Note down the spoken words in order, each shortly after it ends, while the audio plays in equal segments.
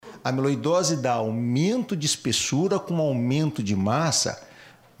A amiloidose dá aumento de espessura com aumento de massa,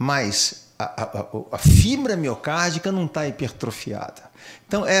 mas a fibra miocárdica não está hipertrofiada.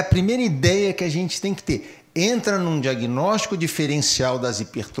 Então, é a primeira ideia que a gente tem que ter. Entra num diagnóstico diferencial das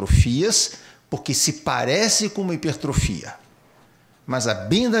hipertrofias, porque se parece com uma hipertrofia. Mas, a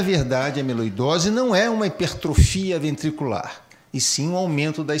bem da verdade, a amiloidose não é uma hipertrofia ventricular, e sim um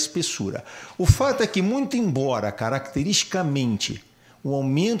aumento da espessura. O fato é que, muito embora caracteristicamente o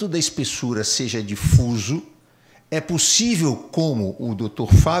aumento da espessura seja difuso, é possível, como o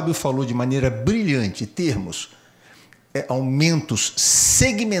Dr. Fábio falou de maneira brilhante, termos aumentos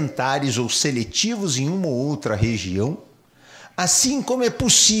segmentares ou seletivos em uma ou outra região, assim como é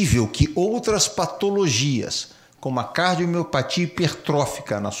possível que outras patologias, como a cardiomiopatia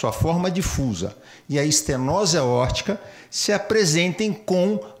hipertrófica na sua forma difusa e a estenose aórtica, se apresentem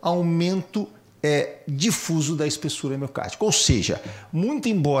com aumento difuso da espessura miocárdica. Ou seja, muito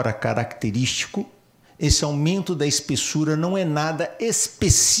embora característico, esse aumento da espessura não é nada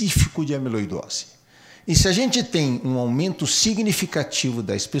específico de amiloidose. E se a gente tem um aumento significativo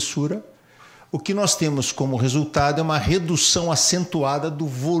da espessura, o que nós temos como resultado é uma redução acentuada do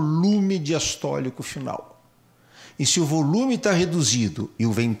volume diastólico final. E se o volume está reduzido e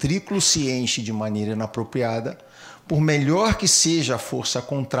o ventrículo se enche de maneira inapropriada, por melhor que seja a força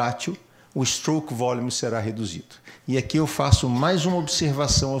contrátil, o stroke volume será reduzido. E aqui eu faço mais uma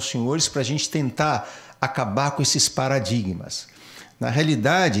observação aos senhores para a gente tentar acabar com esses paradigmas. Na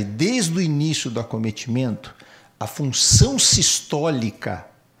realidade, desde o início do acometimento, a função sistólica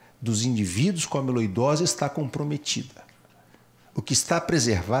dos indivíduos com amiloidose está comprometida. O que está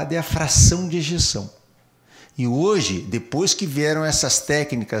preservado é a fração de ejeção. E hoje, depois que vieram essas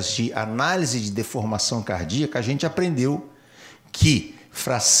técnicas de análise de deformação cardíaca, a gente aprendeu que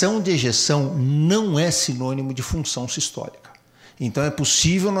fração de ejeção não é sinônimo de função sistólica. Então é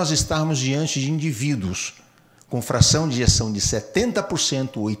possível nós estarmos diante de indivíduos com fração de ejeção de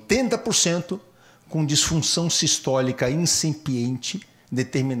 70%, 80%, com disfunção sistólica incipiente,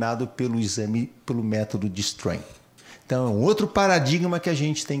 determinado pelo exame, pelo método de Strain. Então é um outro paradigma que a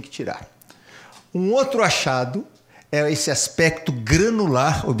gente tem que tirar. Um outro achado é esse aspecto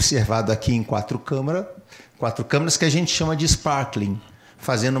granular observado aqui em 4 câmaras que a gente chama de sparkling,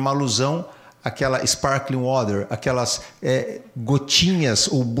 fazendo uma alusão àquela sparkling water, aquelas gotinhas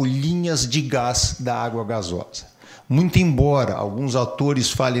ou bolinhas de gás da água gasosa. Muito embora alguns autores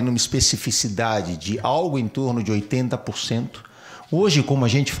falem numa especificidade de algo em torno de 80%, hoje, como a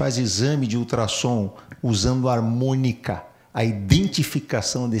gente faz exame de ultrassom usando harmônica, a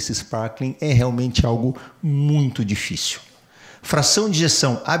identificação desse sparkling é realmente algo muito difícil. Fração de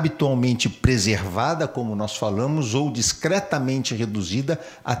ejeção habitualmente preservada, como nós falamos, ou discretamente reduzida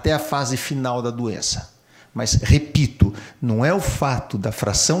até a fase final da doença. Mas, repito, não é o fato da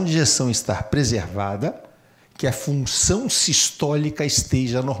fração de ejeção estar preservada que a função sistólica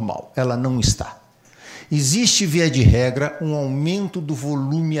esteja normal. Ela não está. Existe, via de regra, um aumento do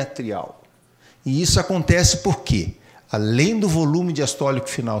volume atrial. E isso acontece porque, além do volume diastólico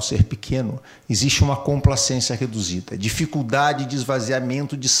final ser pequeno, existe uma complacência reduzida, dificuldade de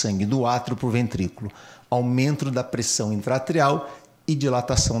esvaziamento de sangue do átrio para o ventrículo, aumento da pressão intraatrial e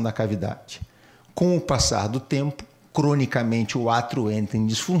dilatação da cavidade. Com o passar do tempo, cronicamente o átrio entra em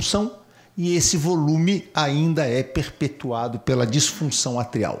disfunção e esse volume ainda é perpetuado pela disfunção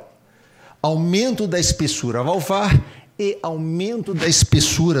atrial. Aumento da espessura valvar e aumento da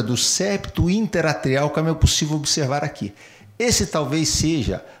espessura do septo interatrial, como é possível observar aqui. Esse talvez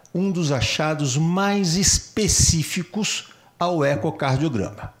seja um dos achados mais específicos ao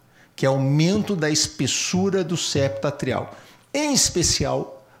ecocardiograma, que é aumento da espessura do septo atrial, em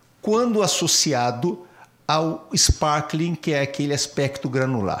especial quando associado ao sparkling, que é aquele aspecto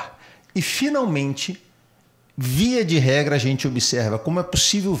granular. E, finalmente, via de regra, a gente observa como é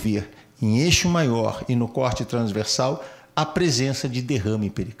possível ver em eixo maior e no corte transversal a presença de derrame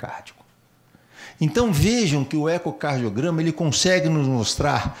pericárdico. Então vejam que o ecocardiograma ele consegue nos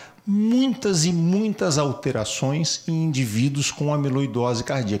mostrar muitas e muitas alterações em indivíduos com amiloidose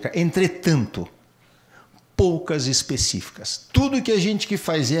cardíaca. Entretanto, poucas específicas. Tudo que a gente que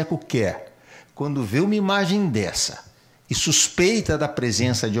faz eco quer, quando vê uma imagem dessa e suspeita da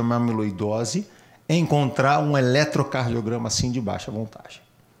presença de uma amiloidose, é encontrar um eletrocardiograma assim de baixa voltagem.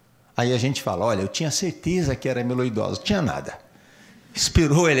 Aí a gente fala, olha, eu tinha certeza que era amiloidose. Não tinha nada.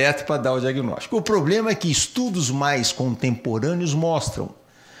 Esperou o eletro para dar o diagnóstico. O problema é que estudos mais contemporâneos mostram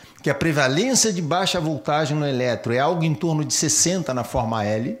que a prevalência de baixa voltagem no eletro é algo em torno de 60% na forma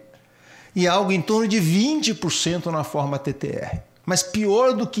L e algo em torno de 20% na forma TTR. Mas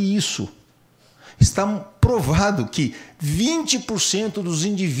pior do que isso, está provado que 20% dos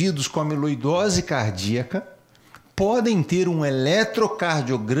indivíduos com amiloidose cardíaca podem ter um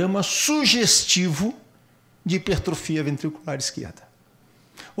eletrocardiograma sugestivo de hipertrofia ventricular esquerda.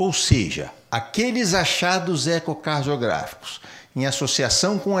 Ou seja, aqueles achados ecocardiográficos em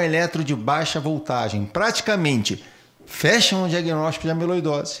associação com eletro de baixa voltagem praticamente fecham o diagnóstico de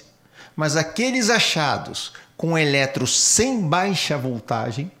amiloidose, mas aqueles achados com eletro sem baixa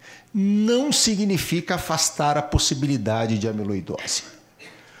voltagem não significa afastar a possibilidade de amiloidose.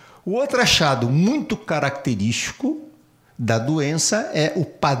 O outro achado muito característico da doença é o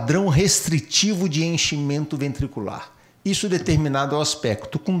padrão restritivo de enchimento ventricular. Isso determinado ao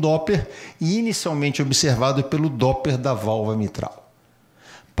aspecto com Doppler e inicialmente observado pelo Doppler da válvula mitral.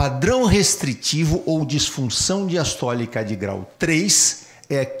 Padrão restritivo ou disfunção diastólica de grau 3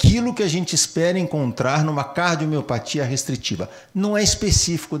 é aquilo que a gente espera encontrar numa cardiomiopatia restritiva. Não é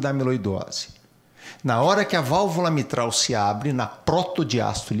específico da amiloidose. Na hora que a válvula mitral se abre, na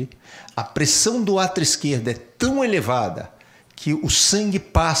protodiástole, a pressão do átrio esquerdo é tão elevada que o sangue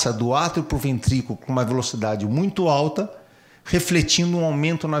passa do átrio para o ventrículo com uma velocidade muito alta, refletindo um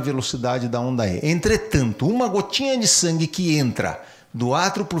aumento na velocidade da onda E. Entretanto, uma gotinha de sangue que entra do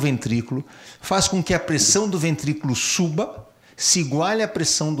átrio para o ventrículo faz com que a pressão do ventrículo suba, se iguale à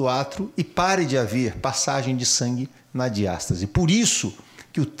pressão do átrio e pare de haver passagem de sangue na diástase. Por isso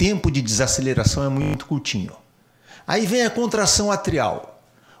que o tempo de desaceleração é muito curtinho. Aí vem a contração atrial.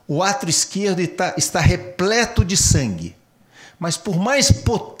 O átrio esquerdo está repleto de sangue. Mas por mais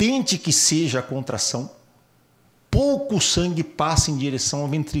potente que seja a contração, pouco sangue passa em direção ao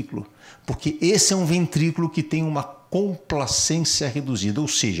ventrículo, porque esse é um ventrículo que tem uma complacência reduzida, ou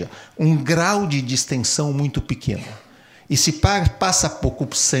seja, um grau de distensão muito pequeno. E se passa pouco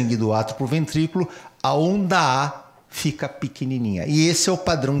sangue do átrio para o ventrículo, a onda A fica pequenininha. E esse é o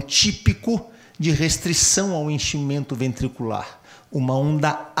padrão típico de restrição ao enchimento ventricular, uma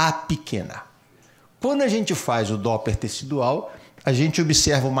onda A pequena. Quando a gente faz o Doppler tecidual, a gente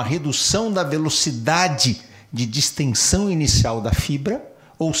observa uma redução da velocidade de distensão inicial da fibra,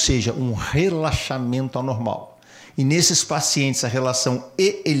 ou seja, um relaxamento anormal. E nesses pacientes a relação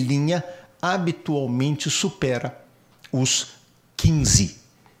E' habitualmente supera os 15,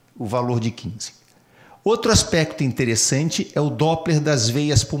 o valor de 15. Outro aspecto interessante é o Doppler das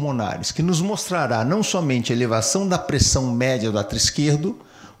veias pulmonares, que nos mostrará não somente a elevação da pressão média do átrio esquerdo,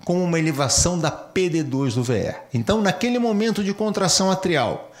 como uma elevação da PD2 do VE. Então, naquele momento de contração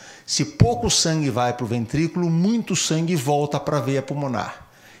atrial, se pouco sangue vai para o ventrículo, muito sangue volta para a veia pulmonar.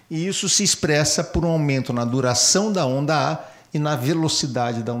 E isso se expressa por um aumento na duração da onda A e na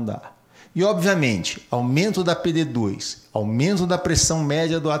velocidade da onda A. E, obviamente, aumento da PD2, aumento da pressão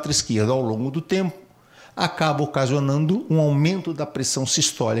média do átrio esquerdo ao longo do tempo, acaba ocasionando um aumento da pressão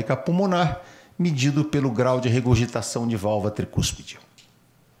sistólica pulmonar, medido pelo grau de regurgitação de válvula tricúspide.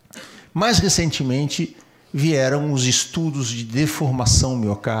 Mais recentemente, vieram os estudos de deformação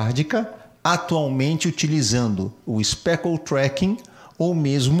miocárdica, atualmente utilizando o speckle tracking ou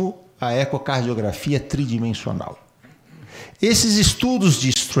mesmo a ecocardiografia tridimensional. Esses estudos de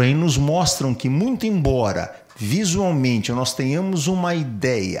strain nos mostram que, muito embora visualmente nós tenhamos uma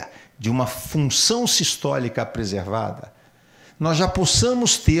ideia de uma função sistólica preservada, nós já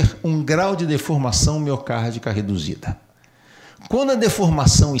possamos ter um grau de deformação miocárdica reduzida. Quando a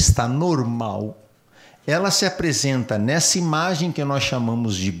deformação está normal, ela se apresenta nessa imagem que nós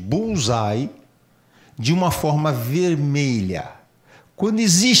chamamos de bullseye, de uma forma vermelha. Quando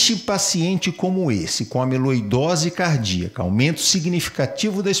existe paciente como esse, com amiloidose cardíaca, aumento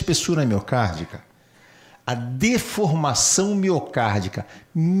significativo da espessura miocárdica, a deformação miocárdica,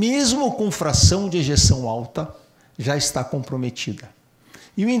 mesmo com fração de ejeção alta, já está comprometida.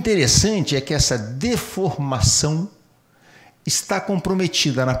 E o interessante é que essa deformação está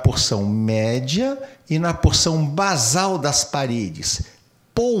comprometida na porção média e na porção basal das paredes,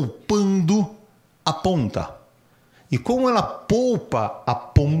 poupando a ponta. E como ela poupa a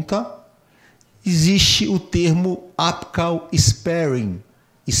ponta, existe o termo apical sparing.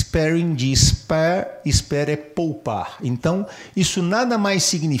 Sparing de spare, spare é poupar. Então, isso nada mais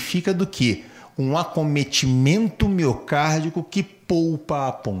significa do que um acometimento miocárdico que poupa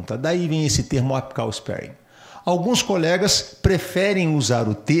a ponta. Daí vem esse termo apical sparing. Alguns colegas preferem usar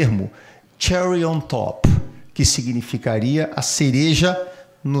o termo cherry on top, que significaria a cereja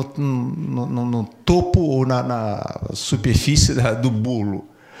no topo ou na superfície do bolo.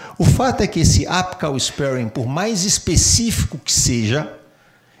 O fato é que esse apical sparing, por mais específico que seja,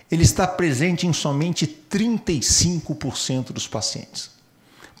 ele está presente em somente 35% dos pacientes.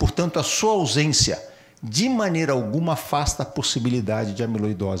 Portanto, a sua ausência, de maneira alguma, afasta a possibilidade de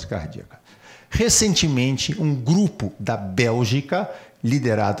amiloidose cardíaca. Recentemente, um grupo da Bélgica,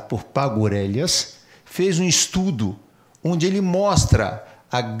 liderado por Pagorelias, fez um estudo onde ele mostra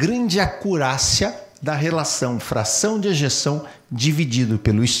a grande acurácia da relação fração de ejeção dividido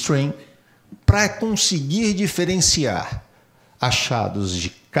pelo strain para conseguir diferenciar achados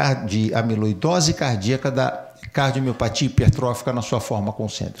de amiloidose cardíaca da cardiomiopatia hipertrófica na sua forma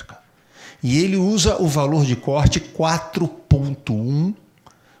concêntrica. E ele usa o valor de corte 4.1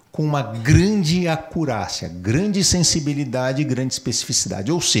 com uma grande acurácia, grande sensibilidade e grande especificidade.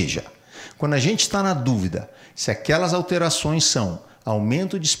 Ou seja, quando a gente está na dúvida se aquelas alterações são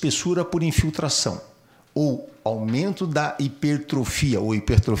aumento de espessura por infiltração ou aumento da hipertrofia ou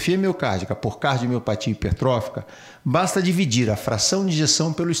hipertrofia miocárdica por cardiomiopatia hipertrófica, basta dividir a fração de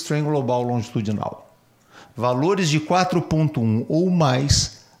ejeção pelo strain global longitudinal. Valores de 4.1 ou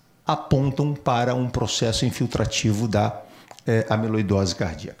mais apontam para um processo infiltrativo da amiloidose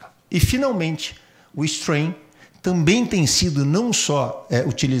cardíaca. E, finalmente, o strain também tem sido não só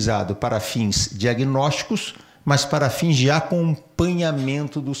utilizado para fins diagnósticos, mas para fins de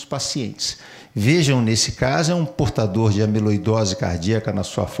acompanhamento dos pacientes. Vejam, nesse caso, é um portador de amiloidose cardíaca na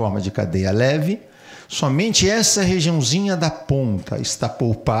sua forma de cadeia leve. Somente essa regiãozinha da ponta está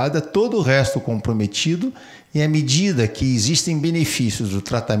poupada, todo o resto comprometido, e à medida que existem benefícios do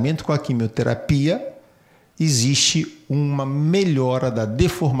tratamento com a quimioterapia, existe uma melhora da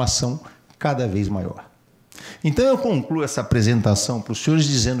deformação cada vez maior. Então eu concluo essa apresentação para os senhores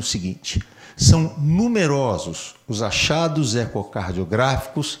dizendo o seguinte: são numerosos os achados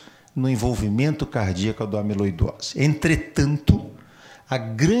ecocardiográficos no envolvimento cardíaco da amiloidose. Entretanto, a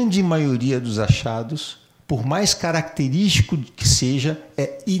grande maioria dos achados, por mais característico que seja,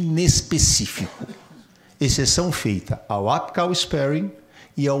 é inespecífico. Exceção feita ao apical sparing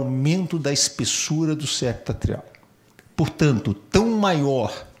e aumento da espessura do septo atrial. Portanto, tão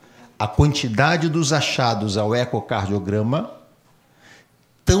maior a quantidade dos achados ao ecocardiograma,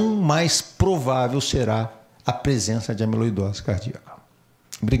 tão mais provável será a presença de amiloidose cardíaca.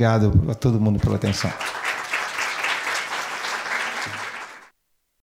 Obrigado a todo mundo pela atenção.